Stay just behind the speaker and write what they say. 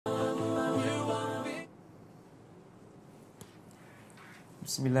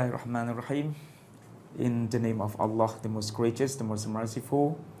Bismillahirrahmanirrahim. In the name of Allah, the most gracious, the most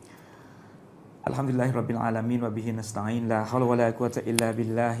merciful. Alhamdulillahi Rabbil Alameen wa bihi nasta'in la hawla wa la quwwata illa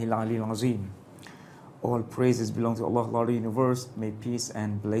billahil aliyyil azim. All praises belong to Allah, Lord of the universe. May peace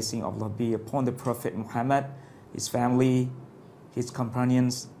and blessing of Allah be upon the Prophet Muhammad, his family, his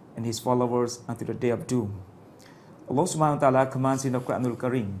companions, and his followers until the day of doom. Allah subhanahu wa ta'ala commands in the Quranul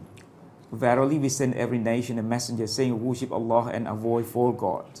Kareem, verily we send every nation a messenger saying, worship Allah and avoid false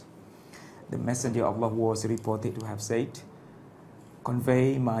gods. The messenger of Allah was reported to have said,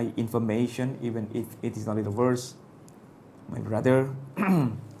 convey my information even if it is not in the verse. My brother,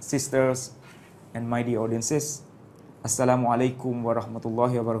 sisters, and my dear audiences, Assalamu alaikum wa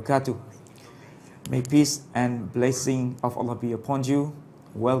rahmatullahi wa barakatuh. May peace and blessing of Allah be upon you.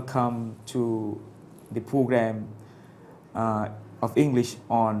 Welcome to the program of English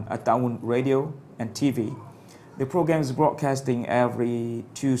on AJ.M Radio and TV. The program is broadcasting every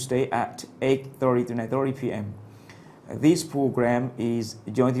Tuesday at 8:30 to 9:30 p.m. This program is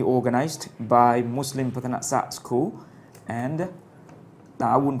jointly organized by Muslim Patanaksat School and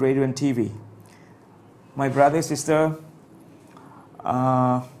AJ.M Radio and TV. My brother, sister,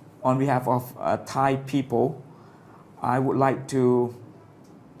 on behalf of Thai people, I would like to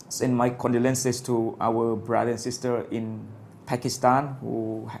send my condolences to our brother and sister in Pakistan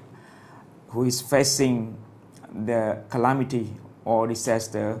who is facing the calamity or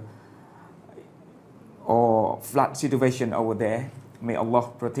disaster or flood situation over there. May Allah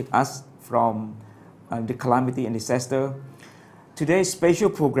protect us from the calamity and disaster. Today's special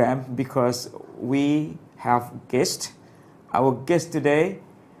program because we have guests. Our guest today,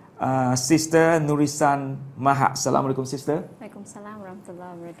 Sister Nurisan Maha. Assalamualaikum, sister. Waalaikumsalam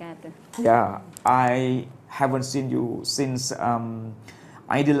warahmatullahi wabarakatuh. Yeah, I haven't seen you since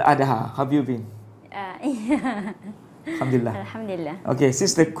Idul Adha. Have you been? Yeah. Alhamdulillah. Alhamdulillah. Okay,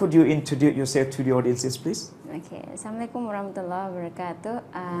 sister, could you introduce yourself to the audiences, please? Okay. Assalamualaikum warahmatullahi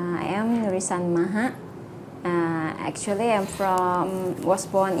wabarakatuh. I am Nurisan Maha. Actually, was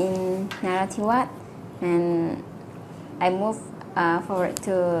born in Narathiwat, and I moved forward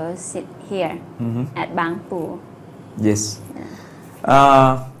to sit here at Bangpoo. Yes.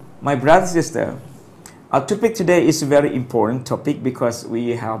 My brother, sister, our topic today is a very important topic because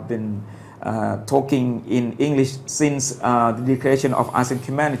we have been talking in English since the declaration of ASEAN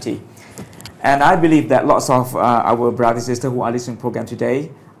Community. And I believe that lots of our brothers and sisters who are listening to the program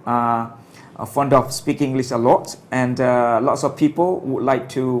today are fond of speaking English a lot, and lots of people would like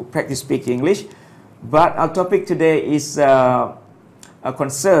to practice speaking English. But our topic today is a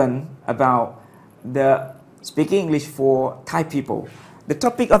concern about the speaking English for Thai people. The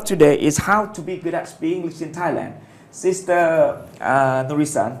topic of today is how to be good at speaking English in Thailand. Sister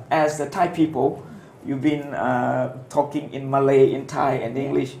Nurisan, as the Thai people, you've been talking in Malay, in Thai, and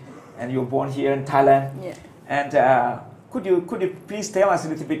English, and you're born here in Thailand. Yeah. And could you please tell us a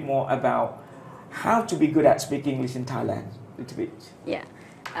little bit more about how to be good at speaking English in Thailand? A little bit. Yeah.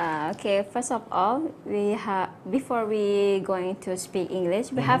 Okay. First of all, before we going to speak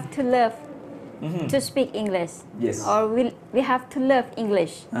English, we have to love to speak English. Yes. Or we have to love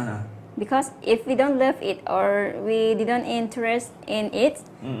English. Because if we don't love it or we didn't interest in it,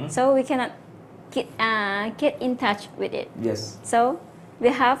 so we cannot get in touch with it. Yes. So we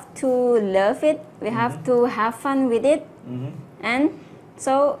have to love it. We have to have fun with it, and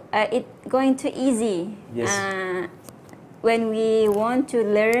so it's going to easy. Yes. When we want to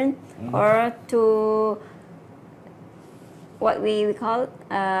learn or to what we call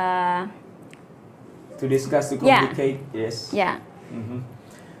to discuss, to communicate. Yes. Yeah.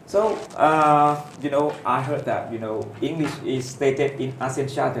 So, I heard that, English is stated in ASEAN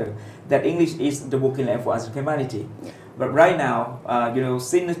Charter that English is the working language for ASEAN community. Yeah. But right now,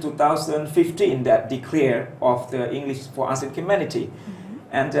 since 2015 that declare of the English for ASEAN community.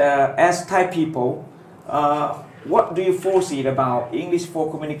 And as Thai people, what do you foresee about English for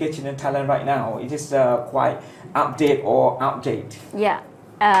communication in Thailand right now? It is quite update or outdate? Yeah.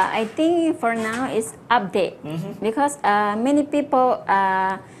 I think for now it's update because many people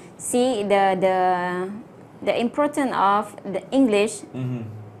see the importance of the English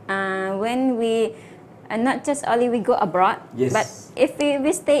when we not just only we go abroad, yes, but if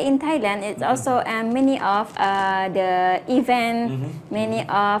we stay in Thailand, it's also many of the event, many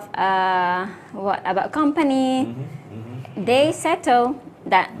of what about company, they settle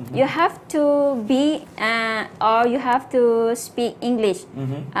that you have to be or you have to speak English,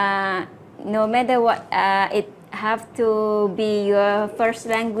 no matter what. It have to be your first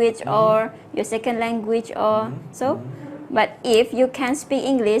language or your second language or so. But if you can speak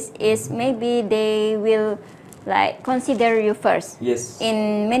English, is maybe they will like consider you first. Yes.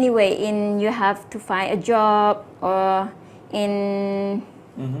 In many way, in you have to find a job, or in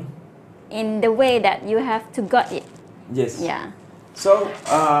in the way that you have to got it. Yes. Yeah. So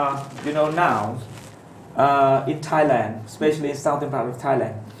you know, now in Thailand, especially in southern part of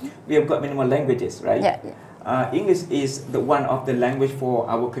Thailand, we have got many more languages, right? Yeah. English is the one of the language for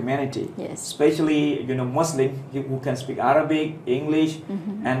our community. Yes. Especially, you know, Muslim who can speak Arabic, English,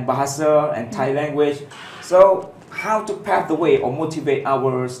 and Bahasa and Thai language. So how to pave the way or motivate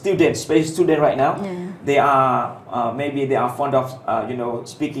our students, especially students right now? Yeah. They are maybe they are fond of you know,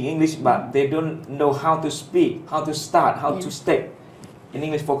 speaking English, but they don't know how to speak, how to start, how to step in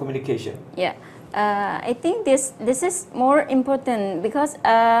English for communication. Yeah. I think this is more important because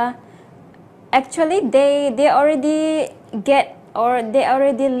actually they already get, or they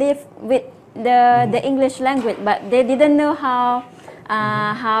already live with the English language, but they didn't know how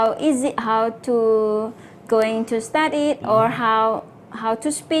easy, how to going to study it, or how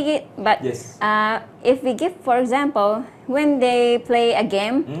to speak it. But Yes. if we give, for example, when they play a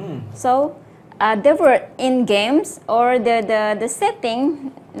game, so the word in games, or the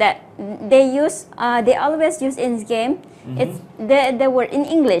setting that they use, they always use in game, it's the word in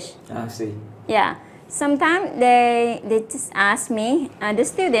English. I see. Yeah. Sometimes they just ask me, the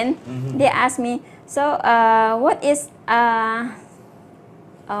student, they ask me, so what is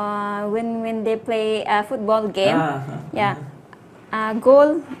when they play a football game? Yeah.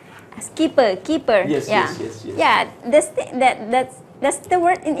 Goal, keeper. Yes, yeah. yes. Yeah. That's the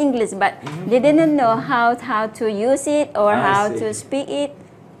word in English, but they didn't know how to use it, or how to speak it.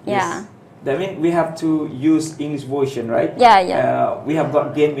 Yeah. Yes. That means we have to use English version, right? Yeah. We have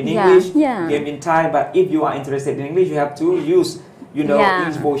got game in English, Yeah. game in Thai, but if you are interested in English, you have to use, you know,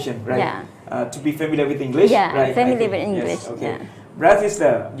 English version, right? Yeah. To be familiar with English, Yeah, right? familiar with English. Yes, okay. Yeah. Brother,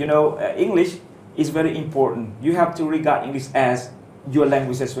 sister, you know, English is very important. You have to regard English as your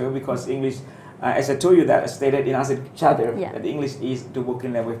language as well, because English, as I told you that stated in ASEAN Charter, that English is the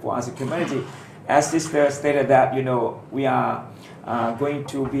working language for ASEAN community. As sister stated that, you know, we are going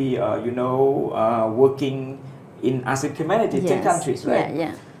to be, you know, working in ASEAN community, 10 countries, right?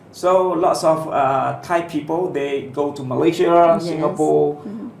 Yeah. So lots of Thai people, they go to Malaysia, Singapore,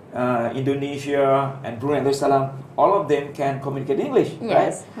 Indonesia, and Brunei Darussalam. All of them can communicate English,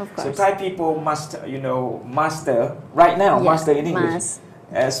 right? Of course. So Thai people must, you know, master right now, master in English.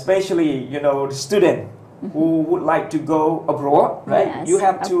 Especially, you know, the student who would like to go abroad, right? Yes,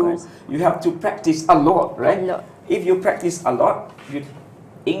 you have to practice a lot, right? A lot. If you practice a lot,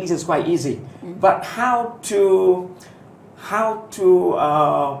 English is quite easy. But how to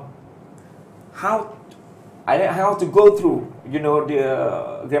go through, you know,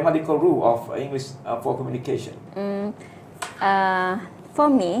 the grammatical rule of English for communication? For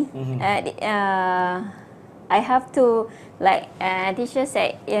me, I have to, like teacher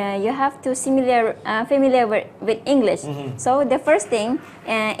said, you have to familiar with English. So the first thing,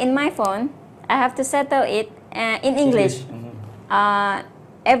 in my phone, I have to settle it in English.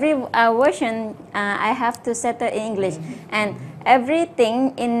 Every version I have to settle in English, and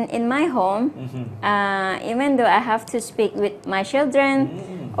everything in my home, even though I have to speak with my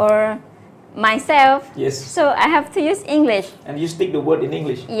children or myself, so I have to use English. And you speak the word in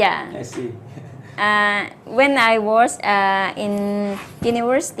English? Yeah. I see. When I was in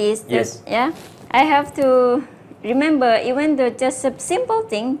universities, I have to remember, even though just a simple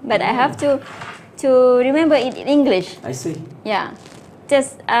thing, but I have to remember it in English. I see. Yeah.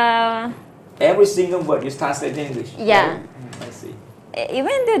 Just every single word you translate in English. Yeah. Right? I see.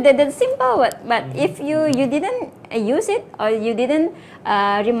 Even though the simple word, but if you didn't use it, or you didn't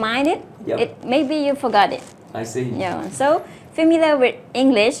remind it, maybe you forgot it. I see. Yeah. So familiar with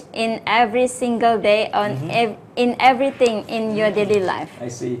English in every single day, on in everything in your daily life. I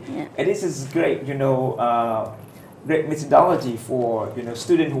see. Yeah. And this is great, you know, great methodology for, you know,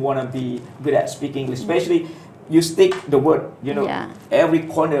 students who want to be good at speaking English, especially you stick the word, you know, every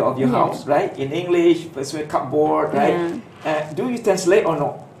corner of your house, right? In English, especially cupboard, right? Do you translate or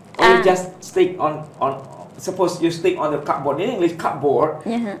not? Or you just stick on, suppose you stick on the cupboard in English, cupboard,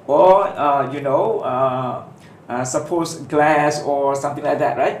 or, you know, suppose glass or something like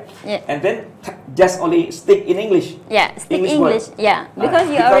that, right? Yeah. And then just only stick in English. Yeah, stick English. Word. Yeah, because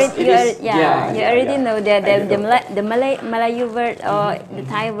you already know the Malayu word or the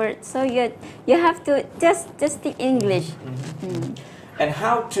Thai word, so you have to just stick English. And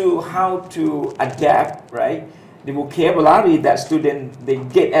how to adapt, right? The vocabulary that student they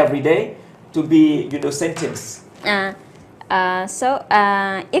get every day to be, you know, sentence. So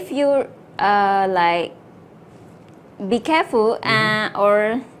if you like be careful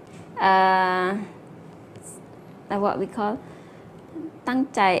or what we call ตั้ง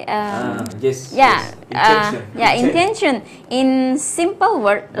ใจ yes. yeah Yes. Intention. intention in simple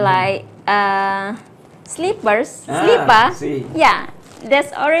word like sleeper see. yeah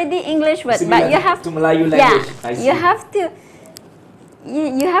that's already English word Similar but you have to Melayu yeah language. I see. you have to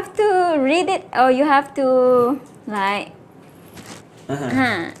you have to read it or you have to like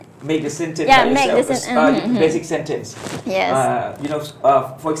Make the sentence Yeah, by make the yourself. Basic sentence. Yes. You know,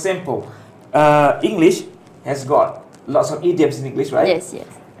 for example, English has got lots of idioms in English, right? Yes, yes.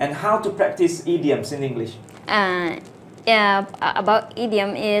 And how to practice idioms in English? Yeah, about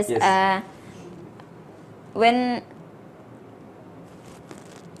idiom is Yes. When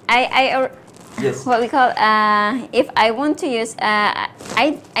I Yes. what we call if I want to use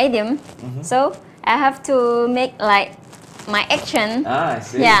idiom, so I have to make like my action. I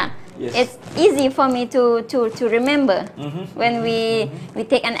see. Yeah. Yes. It's easy for me to remember when we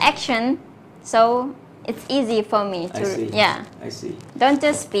take an action, so it's easy for me to I see. yeah. I see. Don't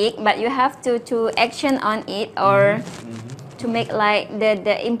just speak, but you have to action on it or to make like the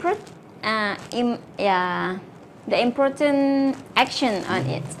important action on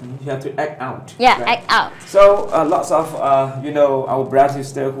it. You have to act out. Yeah, right? act out. So lots of you know, our brothers and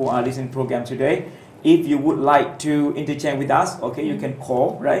sisters who are listening program today, if you would like to interchange with us, okay, you can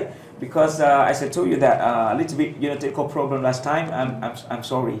call, right? Because as I told you that a little bit, you know, technical problem last time. I'm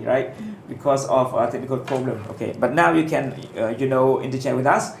sorry, right? Because of a technical problem. Okay, but now you can you know, interchange with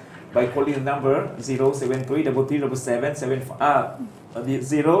us by calling the number 073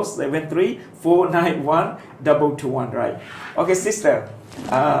 073 491 221, right? Okay, sister,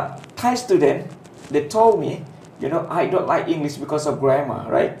 Thai student, they told me, you know, I don't like English because of grammar,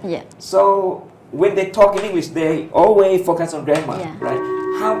 right? Yeah. So when they talk in English, they always focus on grammar, Yeah. right?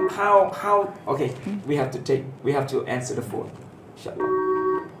 How? Okay, we have to answer the phone. Inshallah.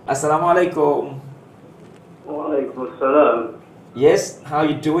 Assalamualaikum. Waalaikumsalam. Yes, how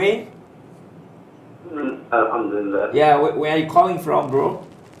you doing? Alhamdulillah. Yeah, where are you calling from, bro?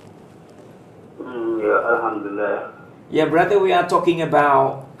 Yeah, Alhamdulillah. Yeah, brother, we are talking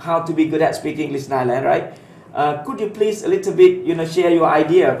about how to be good at speaking English in Thailand, right? Could you please a little bit, you know, share your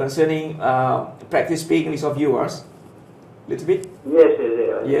idea concerning practice speaking English of yours? Little bit?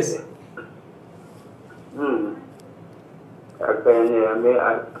 Yes. May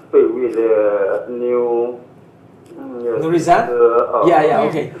I speak with the new Nurizan? Yeah,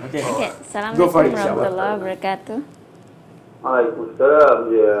 okay. Okay. Go for Assalamualaikum it, inshallah. warahmatullahi wabarakatuh. Waalaikumsalam.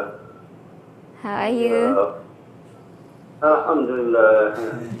 Yeah. How are you? Alhamdulillah.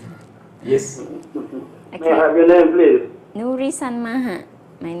 Yes. May I have your name, please? Nurisan Maha.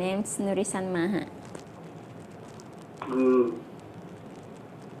 My name's Nurisan Maha. And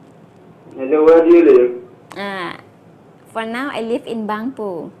then where do you live? For now, I live in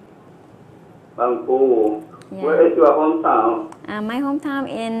Bangpoo. Bangpoo. Yeah. Where is your hometown? My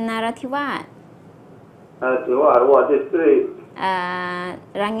hometown in Narathiwat. What district?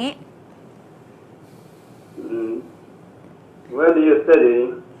 Rangit. Where do you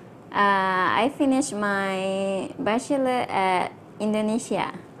study? I finished my bachelor at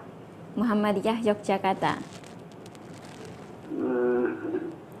Indonesia, Muhammadiyah Yogyakarta.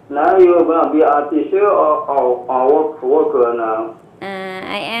 Now you're going to be a teacher or worker now?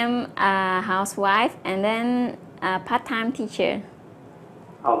 I am a housewife and then a part-time teacher.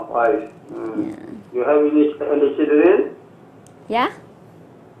 Housewife. You have any children? Yeah?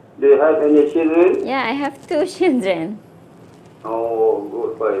 Do you have any children? Yeah, I have 2 children. Oh,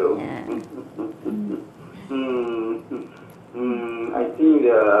 good for you. Yeah. I think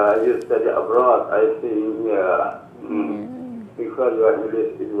you study abroad. I think because your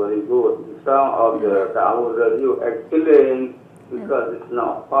English is very good. Some of the Tamil review excellent because it's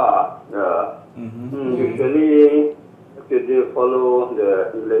not far. Usually, if you follow the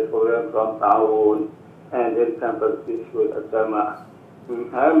English program from town and then can practice with Jama.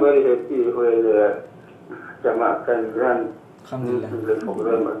 I'm very happy when Jama can run English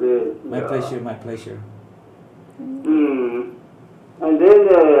program again. My pleasure. And then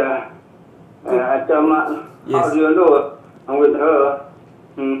Jama, how do you know with her?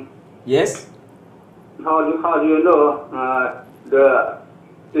 Yes. How do you know the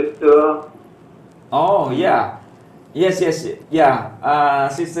sister? Oh yeah. Yes. Yeah.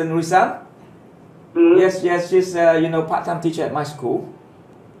 Sister Nurisan. Yes. She's you know, part-time teacher at my school.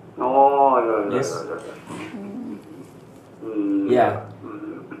 Oh, Yes. Yeah.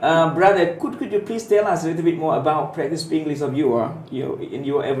 Brother, could you please tell us a little bit more about practice speaking English of you in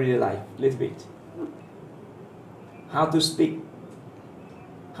your everyday life? A little bit. How to speak?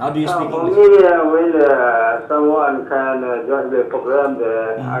 How do you speak For English? me, when someone can join the program,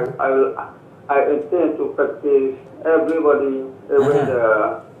 I I intend to practice everybody, even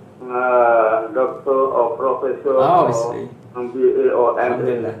the doctor or professor Oh, I or see. BA or MA.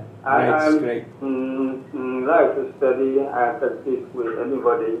 Alhamdulillah. I'm Great. like to study and practice with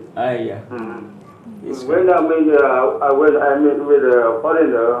anybody. Yeah. It's When great. I meet when I meet with a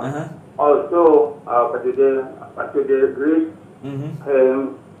foreigner, also today Greek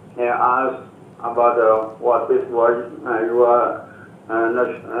came and asked about what is your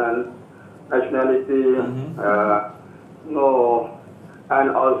nationality, no,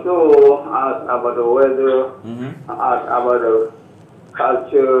 and also asked about the weather, asked about the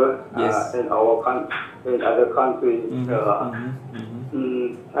culture Yes. in our in other countries, and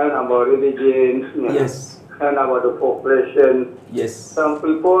about religion, Yes. and about the population. Yes. Some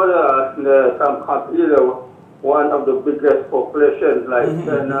people, some countries, one of the biggest populations like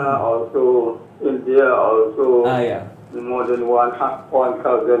China, also India, also Yeah. more than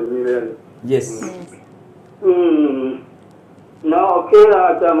 1,000 million. Yes. Now, okay,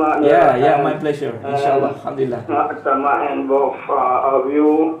 Tama. Yeah, my pleasure. Inshallah. Alhamdulillah. Tama and both of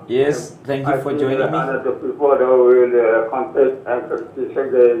you. Yes, thank you for joining me. Other people that will contact and practice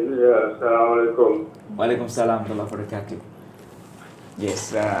again. Assalamualaikum. Waalaikumsalam warahmatullahi wabarakatuh.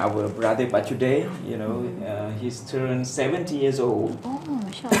 Yes, our brother but today, he's turned 70 years old. Oh,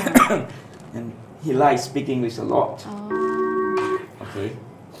 mashallah. And he likes speaking English a lot. Okay.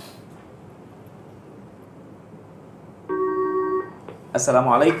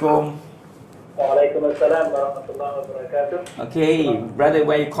 Assalamualaikum. Waalaikumsalam warahmatullahi wabarakatuh. Okay, brother,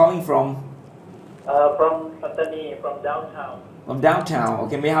 where are you calling from? From Patani, from downtown. From downtown.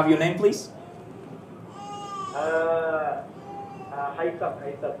 Okay, may I have your name, please? Haitham.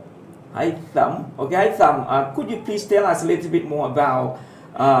 Haitham. Okay, Haitham, could you please tell us a little bit more about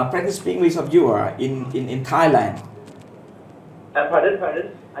practice speaking English of yours in Thailand?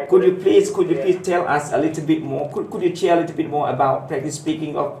 Pardon? Could you please tell us a little bit more? Could you share a little bit more about practice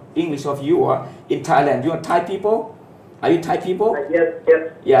speaking of English of you in Thailand? You are Thai people? Are you Thai people? Yes.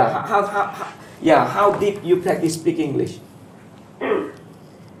 Yeah. How did you practice speaking English?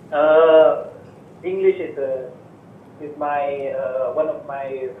 English is my one of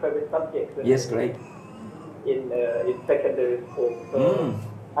my favorite subjects. Yes, great. In secondary school, so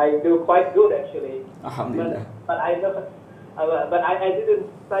I do quite good actually. Alhamdulillah. But I didn't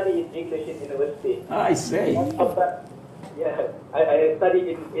study in English in university. I see. Yeah, I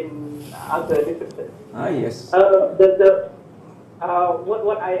studied in other disciplines. Yes. What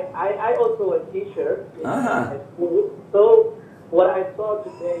I also a teacher in high Uh-huh. school. So what I saw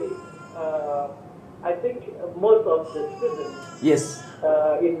today, I think most of the students Yes.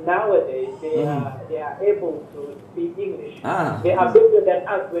 in nowadays they are able to speak English. Ah. They are better than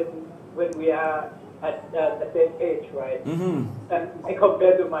us when we are at the same age, right? And I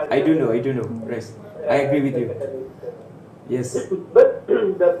compare to myself. I do know. Yes. I agree with you. Yes. But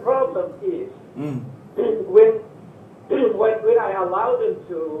the problem is when I allow them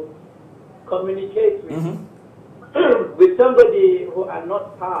to communicate with somebody who are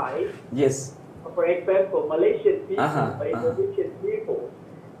not Thai, Yes. for example, Malaysian people or Uh-huh. Indonesian people,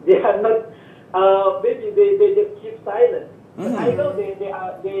 they are not. Maybe they just keep silent. But I know they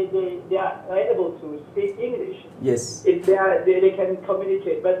are able to speak English. Yes. If they can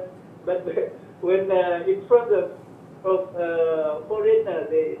communicate, but when in front of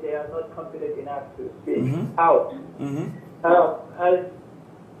foreigners, they are not confident enough to speak out.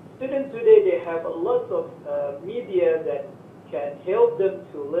 Students today, they have a lot of media that can help them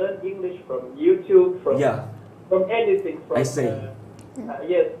to learn English from YouTube, from anything. From, I see.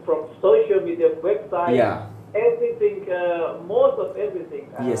 From social media websites. Yeah. Everything, most of everything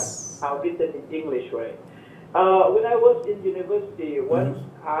are written in English, right? When I was in university, once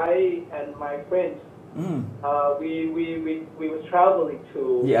I and my friends, we were traveling to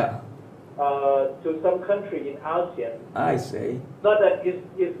some country in ASEAN. I see.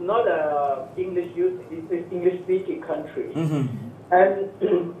 It's not a English speaking country. And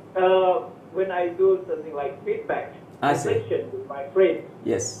when I do something like feedback session with my friends,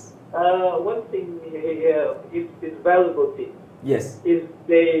 yes. One thing is valuable thing. Yes. Is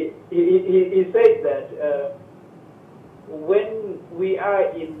he said that when we are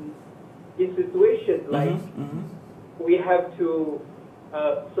in situations like we have to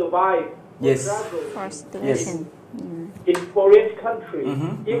survive or travel in foreign countries,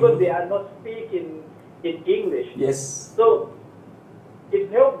 even they are not speaking in English. Yes. So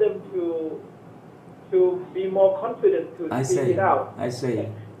it helps them to be more confident to speak it out. I see.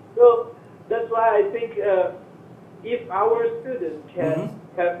 So that's why I think if our students can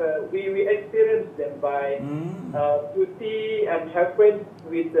have, we experience them by to see and have friends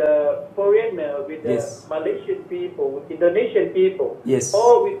with foreigner, with Malaysian people, with Indonesian people,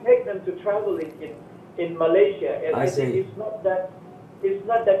 or we take them to traveling in Malaysia, and I think it's not that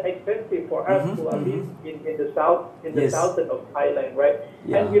expensive for us who are live in the south, in the southern of Thailand, right?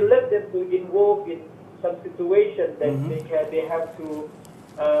 And we let them to involve in some situation that they have to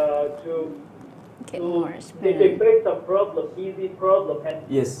they face some problem, easy problem, and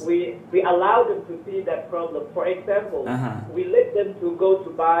we allow them to see that problem. For example, we let them to go to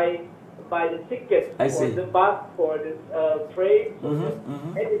buy the ticket for the bus, for the train,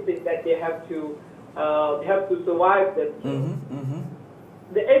 anything that they have to survive them.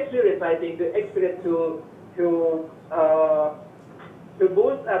 The experience, I think, the experience to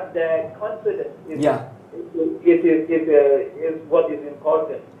boost up their confidence is what is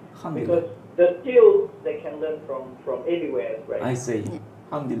important, because the skills they can learn from anywhere, right? I see.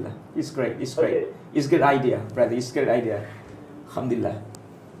 Alhamdulillah. It's great. It's great. It's good idea, brother. It's good idea. Alhamdulillah.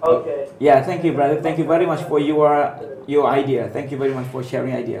 Okay. Yeah, thank you, brother. Thank you very much for your idea. Thank you very much for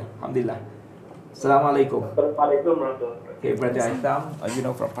sharing idea. Alhamdulillah. Assalamualaikum. Okay, brother Aitam,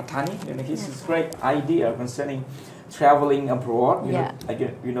 from Patani, his great idea concerning traveling abroad. We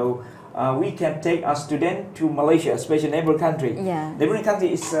can take a student to Malaysia, especially neighbor country. Neighboring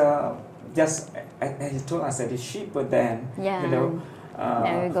country is just, as you told us, that it's cheaper than then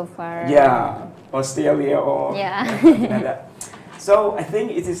we go for Australia or something like that. So I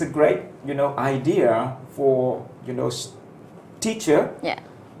think it is a great idea for teacher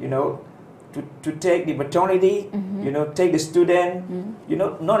to take the opportunity, take the student,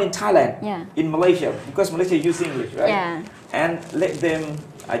 not in Thailand, in Malaysia, because Malaysia use English, right? And let them,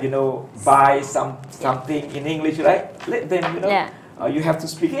 buy something in English, right? Let them, you have to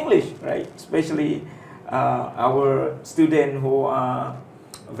speak English, right? Especially our students who are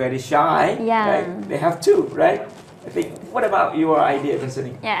very shy, right? They have to, right? I think. What about your idea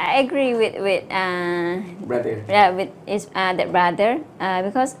concerning? I agree with brother. With that brother,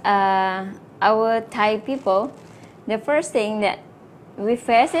 because our Thai people, the first thing that we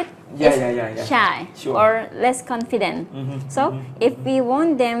face it is shy or less confident. So if we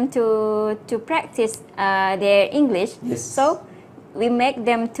want them to practice their English, so we make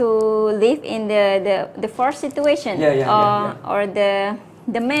them to live in the first situation or the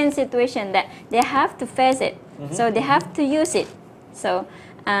main situation that they have to face it. So they have to use it. So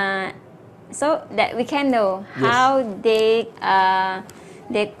so that we can know how they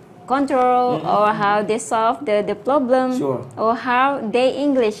control or how they solve the problem or how they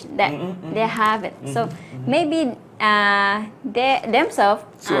English that they have it. So maybe they themselves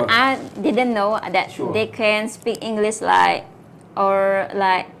didn't know that they can speak English like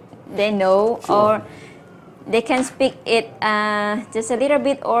they know or they can speak it just a little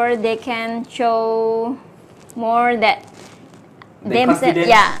bit, or they can show more that themselves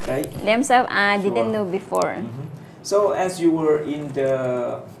didn't know before. So as you were in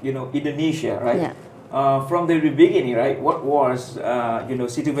the Indonesia, right? From the beginning, right? What was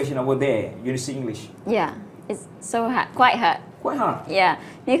situation over there? You see English? Yeah, it's so hard, quite hard. Quite hard. Yeah,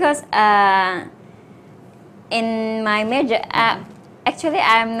 because in my major, actually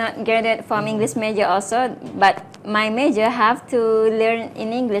I'm not graduate from English major also, but my major have to learn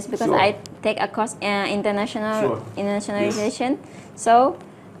in English because I take a course internationalization. So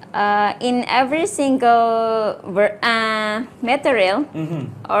in every single material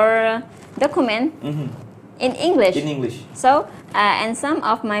or document in English. In English. So and some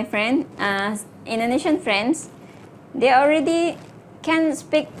of my friends, Indonesian friends, they already can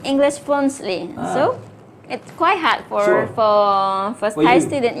speak English fluently. So it's quite hard for Thai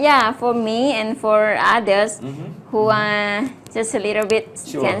students. Yeah, for me and for others who are just a little bit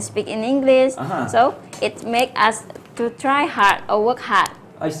can speak in English. So it makes us to try hard or work hard.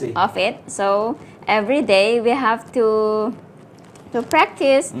 I see. Of it. So every day we have to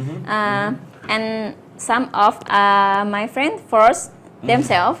practice, and some of my friends force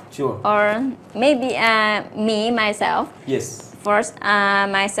themselves, or maybe me myself, force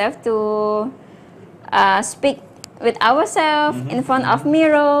myself to speak with ourselves in front of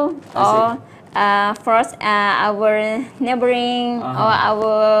mirror, or force our neighboring or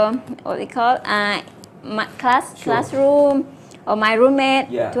our what we call classroom. Or my roommate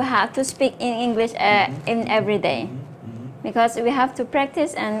to have to speak in English in every day, because we have to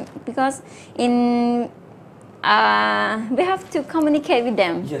practice, and because we have to communicate with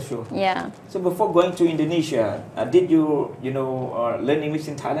them. Yeah. So before going to Indonesia, did you learn English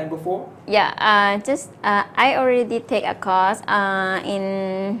in Thailand before? Yeah. I already take a course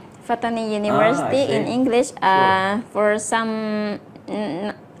in Fatani University in English for some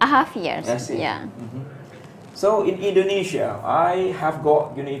a half years. Yeah. So in Indonesia, I have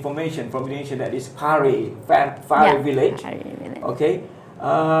got information from Indonesia that is Pare village. Pare village. Okay.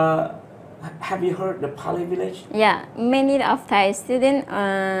 Have you heard the Pare village? Yeah, many of Thai students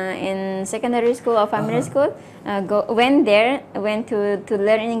in secondary school or primary school went to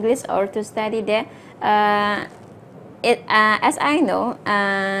learn English or to study there. As I know,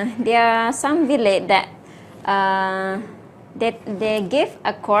 there are some village that they give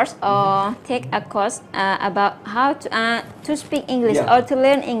a course or take a course about how to speak English or to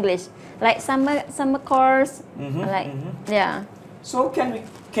learn English, like summer course, yeah. So can we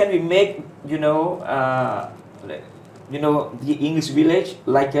make the English village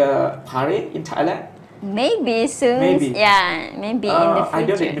like a Pare in Thailand? Maybe soon. Maybe. Yeah, maybe in the future. I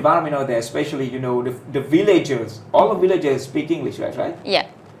know the environment out there, especially the villagers. All the villagers speak English, right? Yeah.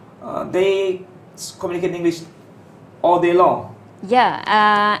 They communicate English all day long. Yeah.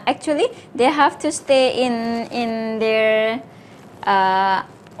 Actually, they have to stay in their.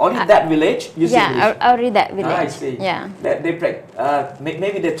 Only that village. Only that village. I see. Yeah. They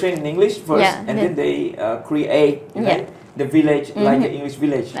maybe they train in English first, and then they create the village like an English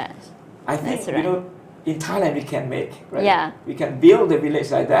village. I think in Thailand we can make, right? Yeah. We can build the village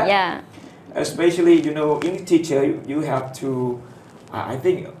like that. Yeah. Especially, English teacher, you have to, I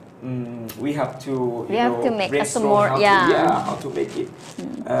think we have to, make a more, how to make it.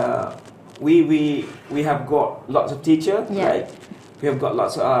 We have got lots of teachers, right? We have got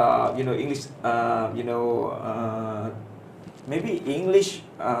lots of, English, maybe English,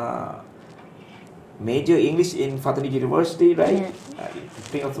 major English in Fatani University, right?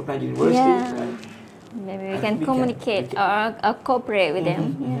 Prince of Thailand University, right? Maybe we can communicate or cooperate with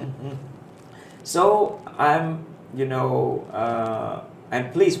them. So I'm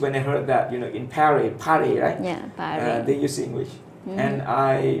pleased when I heard that in Pare, right? Yeah, Pare. They use English, and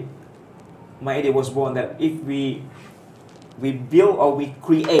my idea was born that if we build or we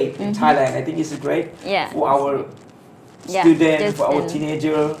create in Thailand, I think it's great for our students, for our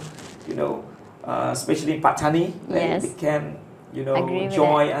teenager, especially in Patani, they can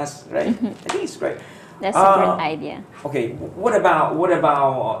join us, right? I think it's great. That's a great idea. Okay, what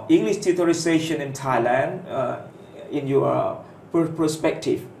about English tutorization in Thailand? In your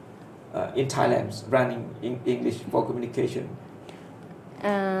perspective, in Thailand, running English for communication.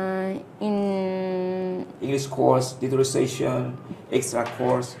 In English course, tutorization, extra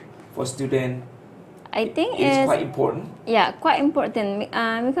course for students. I think it's quite important. Yeah, quite important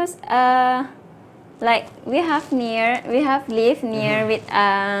because like we have lived near with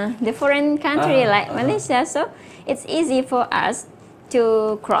the foreign country like Malaysia, so it's easy for us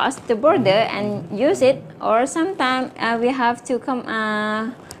to cross the border and use it, or sometimes we have to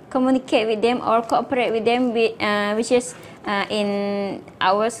communicate with them or cooperate with them which is in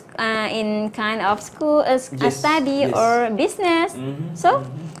our in kind of school study or business. So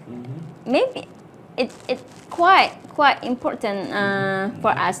maybe it's quite important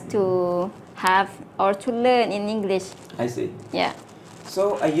for us to have or to learn in English. I see. Yeah.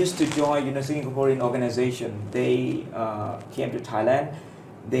 So I used to join, Singaporean organization. They came to Thailand.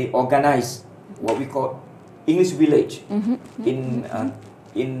 They organized what we call English village in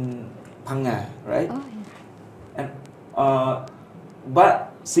Phang, right? Oh, and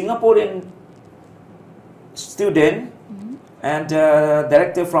but Singaporean student and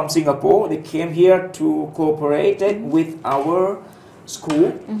director from Singapore, they came here to cooperate with our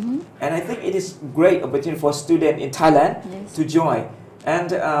school, and I think it is great opportunity for students in Thailand to join.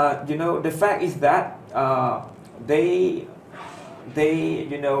 And the fact is that they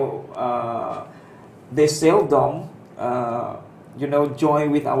seldom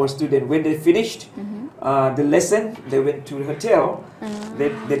join with our student. When they finished the lesson, they went to the hotel. They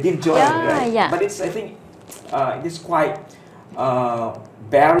didn't join, right? Yeah. But I think it is quite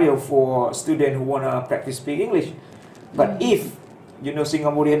barrier for students who want to practice speak English. But if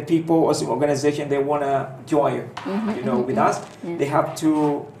Singaporean people or some organization, they want to join with us, they have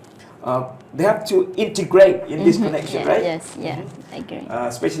to integrate in this connection, right? Yes, I agree.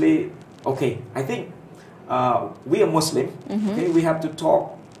 Especially, I think we are Muslim. Okay, we have to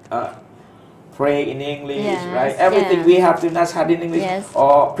talk, pray in English, right? Everything we have to nasihat in English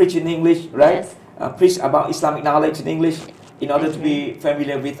or preach in English, right? Preach about Islamic knowledge in English in order to be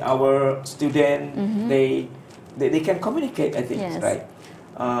familiar with our student. They can communicate, I think, right?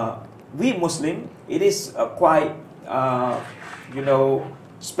 We Muslim, it is quite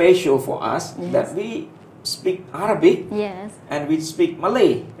special for us that we speak Arabic and we speak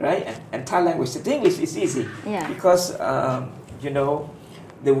Malay, right? And Thai language. The English is easy because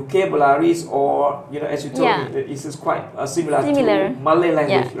the vocabularies, or as you told me, that this is quite similar to Malay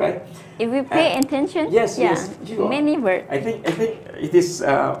language, right? If we pay attention, yes, sure. Many words. I think it is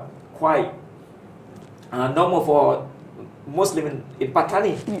quite normal for Muslim in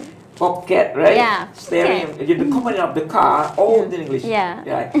Patani. Pocket, right? Yeah. Staring the component of the car, all in English. Yeah.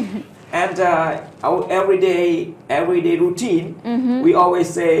 Right? And our everyday routine, we always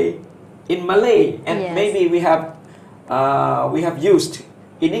say in Malay, and maybe we have used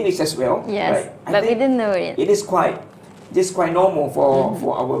in English as well. Yes, right? but we didn't know it. It is quite normal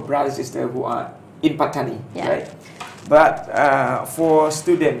for our brothers and sisters who are in Patani, right? But for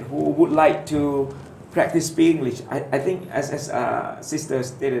students who would like to practice speak English, I think as sister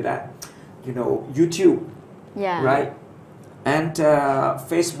stated that, YouTube, right, and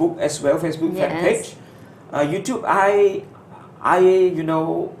Facebook as well, Facebook fan page, YouTube.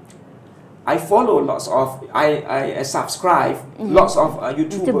 I follow lots of I subscribe lots of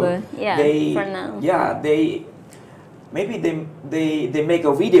YouTubers. For now. They make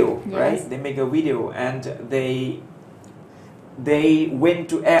a video, right? They make a video and they went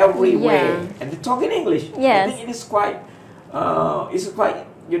to everywhere and they talk in English. I think it is quite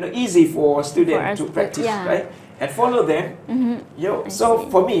easy for students to practice, right? And follow them. So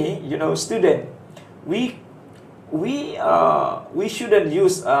for me, student, we shouldn't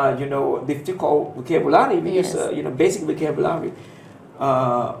use difficult vocabulary. We use basic vocabulary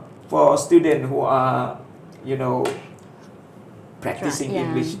for students who are practicing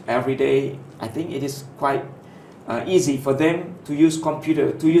English every day. I think it is quite easy for them to use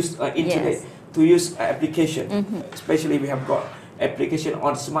computer, to use internet, to use application. Especially we have got application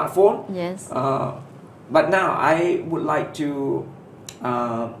on smartphone. But now I would like to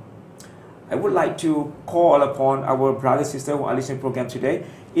call upon our brothers and sisters who are listening to the program today.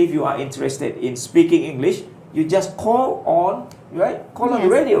 If you are interested in speaking English, you just call on on the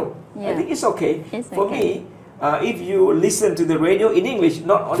radio. I think it's okay. For me, if you listen to the radio in English,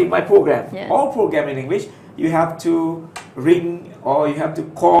 not only my program, all program in English, you have to ring or you have to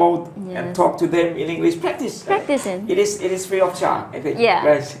call and talk to them in English. Practicing. It is free of charge, I think.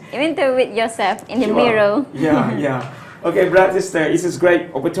 Right? Even though with yourself in the mirror. Okay, brother, sister, this is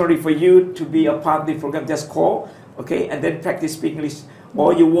great opportunity for you to be a part of the program. Just call, okay, and then practice speak English.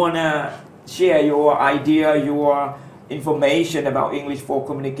 Or you wanna share your idea, your information about English for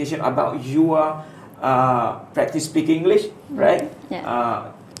communication, about your practice speaking English, right?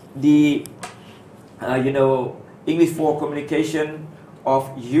 The English for communication of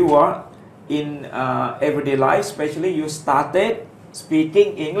your in everyday life, especially you started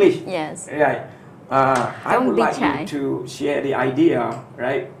speaking English. Right. I would like you to share the idea,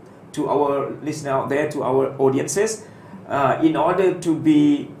 right, to our listeners out there, to our audiences. In order to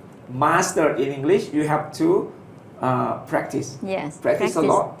be master in English, you have to practice. Practice a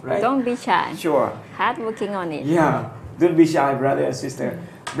lot, right? Don't be shy. Sure. Hard working on it. Don't be shy, brother and sister.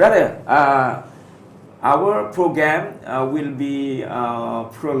 Brother, our program will be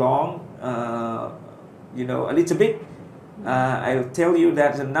prolonged, a little bit. I'll tell you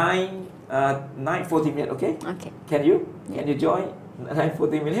that 9:40 minutes. Okay. Can you join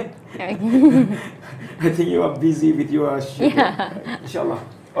 9:40 minutes? I think you are busy with your schedule. Inshallah.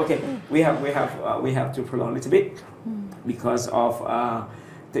 Okay. We have to prolong a little bit because of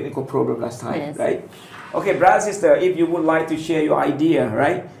technical problem last time, right? Okay, brother, sister, if you would like to share your idea,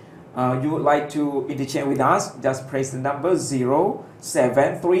 right? You would like to interchange with us, just press the number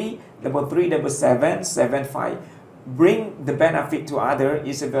 073337775. Bring the benefit to others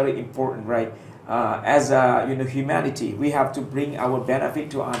is very important, right? As humanity, we have to bring our benefit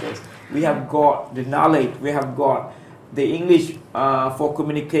to others. We have got the knowledge, we have got the English for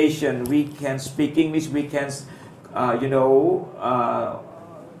communication. We can speak English. We can,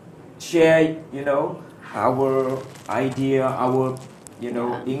 share, our idea, our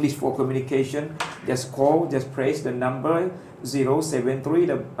English for communication. Just call, just press the number 073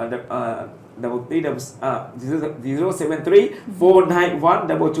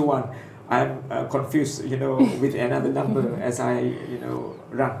 073-491-221. I'm confused, with another number as I,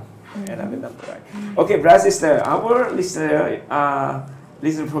 run another number. Right? Okay, brother, sister, our listener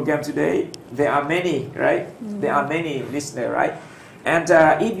program today, there are many, right? There are many listeners, right? And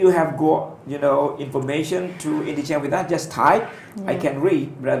if you have got, information to interchange with us, just type. I can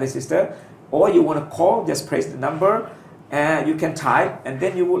read, brother, sister. Or you want to call, just press the number. And you can type. And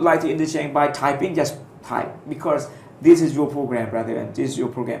then you would like to interchange by typing, just type. Because this is your program, brother, and this is your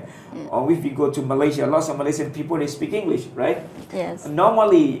program. Or if you go to Malaysia, lots of Malaysian people, they speak English, right?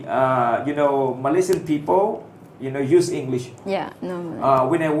 Normally, Malaysian people, use English. Normally.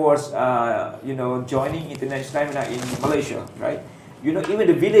 When I was, joining international seminar in Malaysia, right? you know, even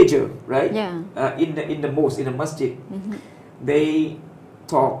the villager, right? Yeah. In the mosque, in the masjid, they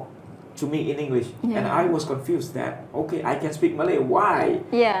talk to me in English, and I was confused that okay, I can speak Malay. Why?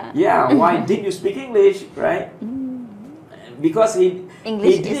 Yeah. Why didn't you speak English, right? Because he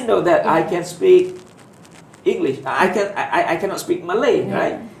didn't know that I can speak English. I cannot speak Malay,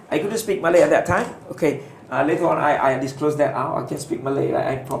 right? I couldn't speak Malay at that time. Okay. Later on, I disclosed that I can speak Malay.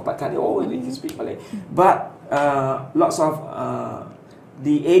 Right? I'm from Patani. Oh, we can speak Malay. But lots of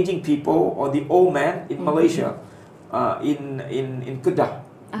the aging people or the old man in Malaysia, in Kedah,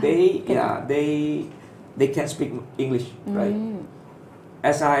 they can speak English, right?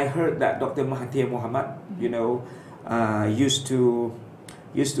 As I heard that Dr. Mahathir Mohamad, you know, used to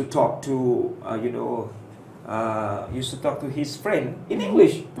talk to used to talk to his friend in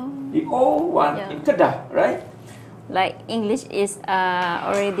English. The old one in Kedah, right? Like English is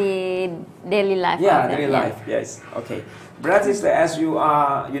already daily life. Yeah, daily life. Yes. Okay. Brothers, as you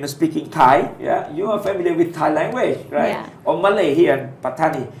are, you know, speaking Thai, you are familiar with Thai language, right? Or Malay here in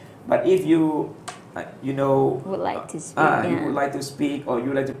Patani. But if you, you know, would like to speak, you would like to speak or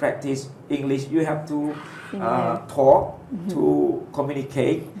you like to practice English, you have to talk, to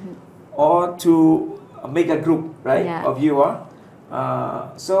communicate, or to make a group, right, of you.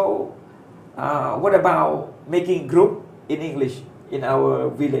 So, what about making group in English in our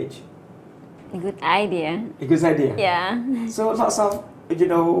village? A good idea. A good idea. Yeah. So lots of, you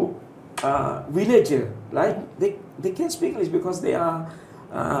know, villager, right? They can speak English because they are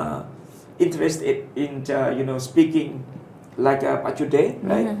interested in you know, speaking like Pachude,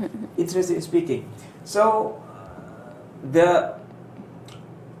 right? Interested in speaking. So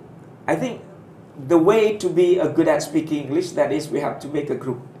I think the way to be a good at speaking English, that is, we have to make a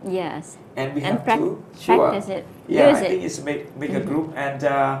group. Yes. And we have to practice it. Yeah, Use I think it's make a group,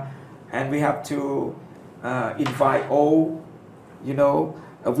 and we have to invite all, you know,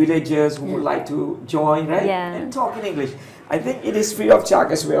 villagers who would like to join, right? And talk in English. I think it is free of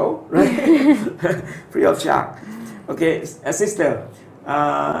charge as well, right? Free of charge. Okay, sister,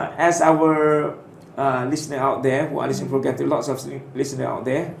 as our listener out there who are listening program, there are lots of listeners out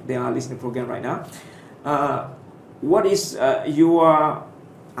there, they are listening program right now. What is your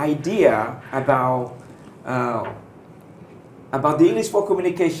idea about the English for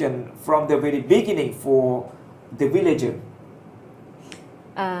communication from the very beginning for the villager?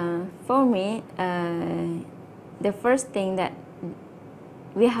 For me, the first thing that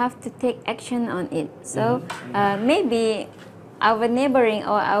we have to take action on it. So maybe our neighboring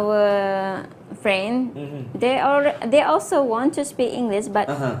or our friend, they also want to speak English, but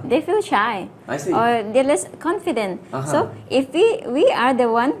they feel shy. I see. Or they're less confident. So if we are the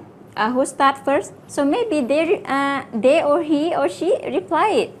one who start first, so maybe they or he or she reply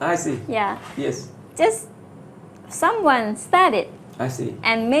it. I see. Yeah. Yes. Just someone start it. I see.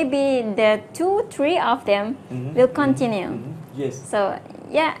 And maybe the 2-3 of them will continue. Yes. So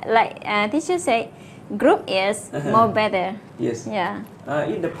yeah, like teacher say, group is more better. Yes. Yeah.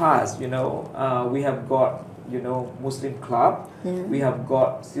 In the past, you know, we have got, you know, Muslim club. We have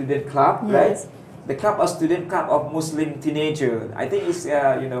got student club, right? The club of student club of Muslim teenager. I think it's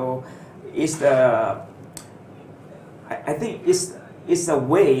you know, it's the. I think it's a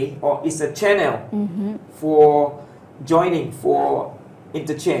way or it's a channel for joining, for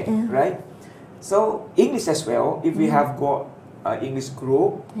interchange, right? So English as well. If we have got English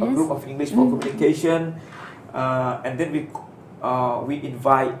group, a group of English for communication, and then we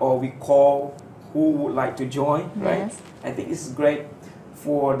invite or we call who would like to join, right? I think it's great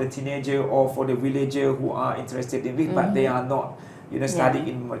for the teenager or for the villager who are interested in it, but they are not, you know, studying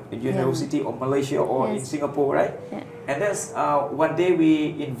in university or Malaysia or in Singapore, right? And that's one day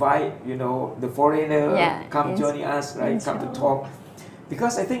we invite, you know, the foreigner come join us, right? Come to talk.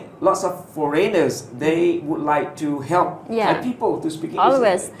 Because I think lots of foreigners, they would like to help people to speak English.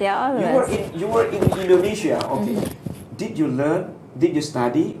 Always, they are always. You were in Indonesia, okay. Did you learn, did you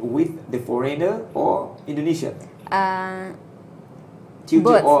study with the foreigner or Indonesian? Tutor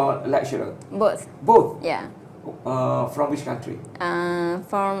Both. or lecturer? Both. Both? Yeah. From which country?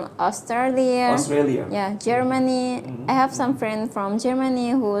 From Australia. Australia. Yeah, Germany. I have some friends from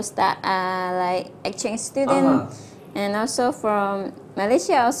Germany who start like exchange student, and also from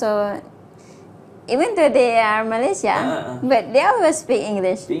Malaysia. Also, even though they are Malaysia, but they always speak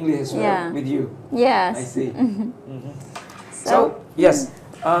English. Speak English as well with you. Yes. I see. So yes,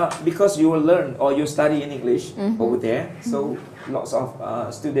 because you will learn or you study in English over there, so lots of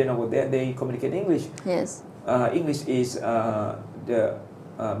students over there, they communicate English. Yes. English is the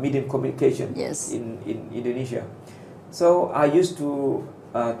medium communication in Indonesia. So I used to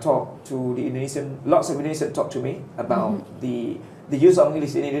talk to the Indonesian, lots of Indonesians talk to me about the the use of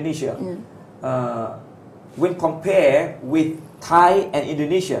English in Indonesia. When compare with Thai and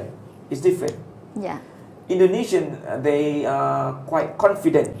Indonesian, it's different. Yeah. Indonesian, they are quite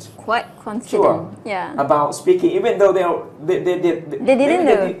confident. Quite confident. Sure. Yeah. About speaking, even though they didn't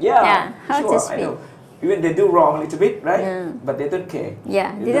know. Yeah. How sure, to speak. I know. Even they do wrong a little bit, right? Yeah. But they don't care.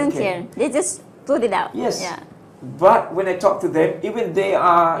 Yeah. They don't care. They just put it out. Yes. Yeah. But when I talk to them, even they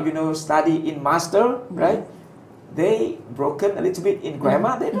are, study in master, right? They broken a little bit in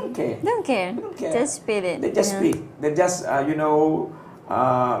grammar. They don't care. Don't care. They don't care. Just speak it. They just speak. They just, go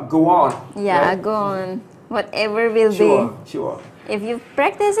on. Yeah, right? go on. Whatever will Sure, be. sure. If you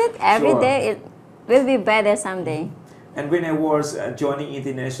practice it every Sure. day, it will be better someday. And when I was joining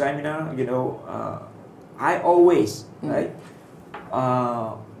international seminar, I always, right?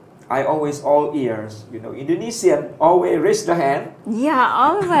 I always all ears. Indonesian always raise the hand. Yeah,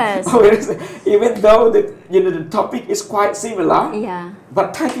 always. Always, even though the topic is quite similar. Yeah.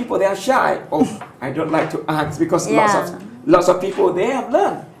 But Thai people, they are shy. Oh, I don't like to ask because Yeah. lots of people, they have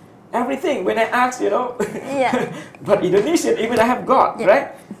learned everything. When I ask, Yeah. But Indonesian, even I have got,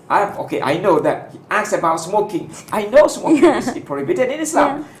 right? I know that he asked about smoking. I know smoking is prohibited in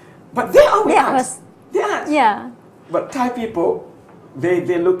Islam. Yeah. But they always Yeah, ask. They ask. Yeah. But Thai people, they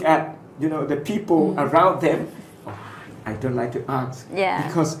look at, the people around them. Oh, I don't like to ask. Yeah.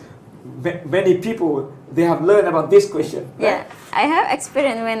 Because many people, they have learned about this question. Yeah, I have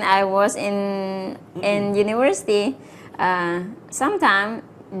experience when I was in university. Sometimes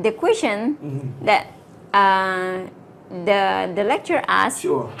the question that the lecturer asked,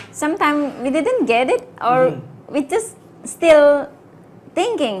 Sure. sometimes we didn't get it, or we just still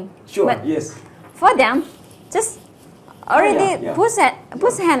thinking. Sure. But Yes. for them, just already yeah.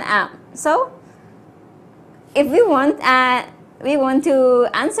 push hand up. So if we want to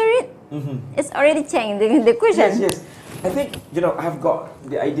answer it, it's already changed the question. Yes. I think I've got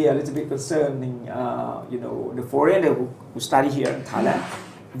the idea a little bit concerning the foreigner who study here in Thailand.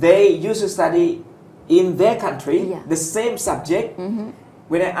 They used to study in their country the same subject.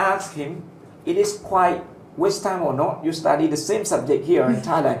 When I asked him, it is quite waste time or not? You study the same subject here in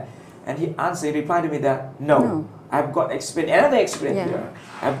Thailand, and he replied to me that no. I've got another experience here.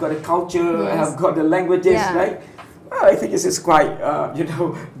 I've got a culture. Yes. I've got the languages, right? Well, I think this is quite,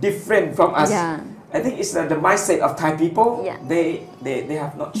 different from us. Yeah. I think it's the mindset of Thai people. Yeah. They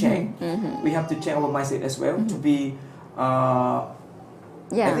have not changed. We have to change our mindset as well to be, I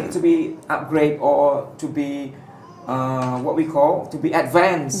think to be upgrade or to be, what we call to be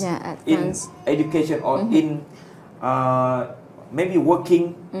advanced, in education or in maybe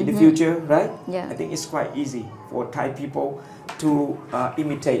working in the future, right? Yeah. I think it's quite easy for Thai people to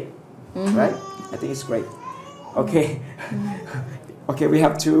imitate, right? I think it's great. Okay. Okay, we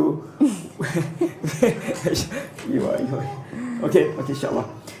have to. you are. Okay, inshallah.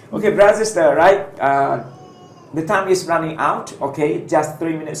 Okay, brother, sister, right? The time is running out. Okay, just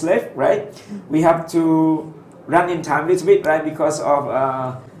 3 minutes left, right? We have to run in time a little bit, right? Because of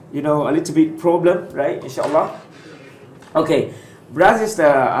a little bit problem, right? Inshallah. Okay, brother, sister,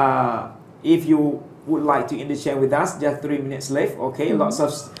 if you would like to interchange with us, just 3 minutes left. Okay, lots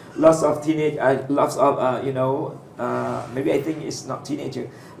of teenage, maybe I think it's not teenager.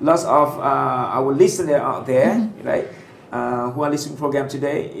 Lots of our listener out there, right, who are listening program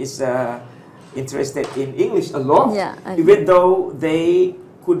today is interested in English a lot. Yeah, even though they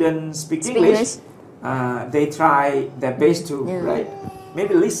couldn't speak English, they try their best to, right?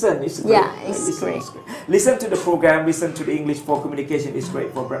 Maybe listen. It's great. Yeah, it's great. Listen to the program. Listen to the English for communication. Is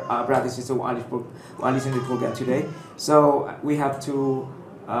great for brothers and sisters who are listening to the program today. So we have to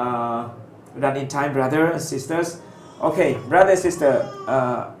run in time, brothers and sisters. Okay, brother and sister,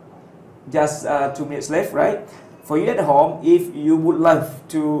 just 2 minutes left, right? For you at home, if you would love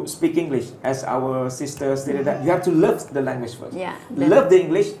to speak English, as our sister stated, that you have to love the language first. Yeah. Love the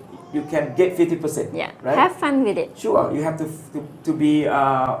English. You can get 50%. Yeah. Right? Have fun with it. Sure, you have to be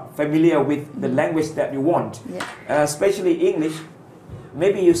familiar with the language that you want. Yeah. Especially English.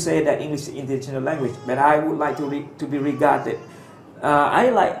 Maybe you say that English is international language, but I would like to be regarded.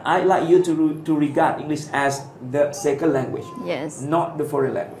 I like you to regard English as the second language. Yes. Not the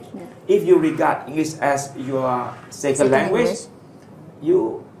foreign language. Yeah. If you regard English as your second language,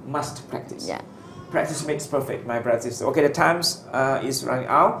 you must practice. Yeah. Practice makes perfect, my brother sister. Okay, the times is running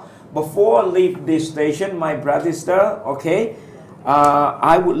out. Before leave this station, my brother sister, okay,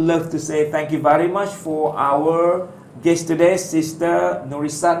 I would love to say thank you very much for our guest today, Sister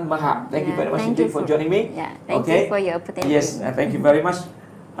Nurisan Maha. Thank you very much indeed for joining me. Yeah, thank you for your opportunity. Yes, thank you very much.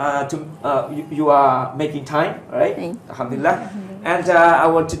 You are making time, right? Alhamdulillah. And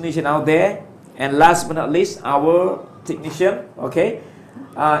our technician out there. And last but not least, our technician. Okay.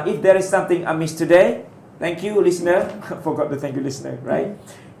 If there is something amiss today, thank you, listener. Forgot to thank you, listener. Right.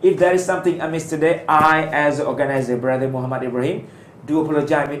 If there is something amiss today, I, as the organizer, Brother Muhammad Ibrahim, do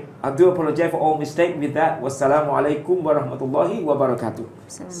apologize for all mistake. With that, wassalamu alaikum warahmatullahi wabarakatuh.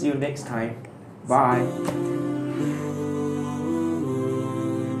 See you next time. Bye.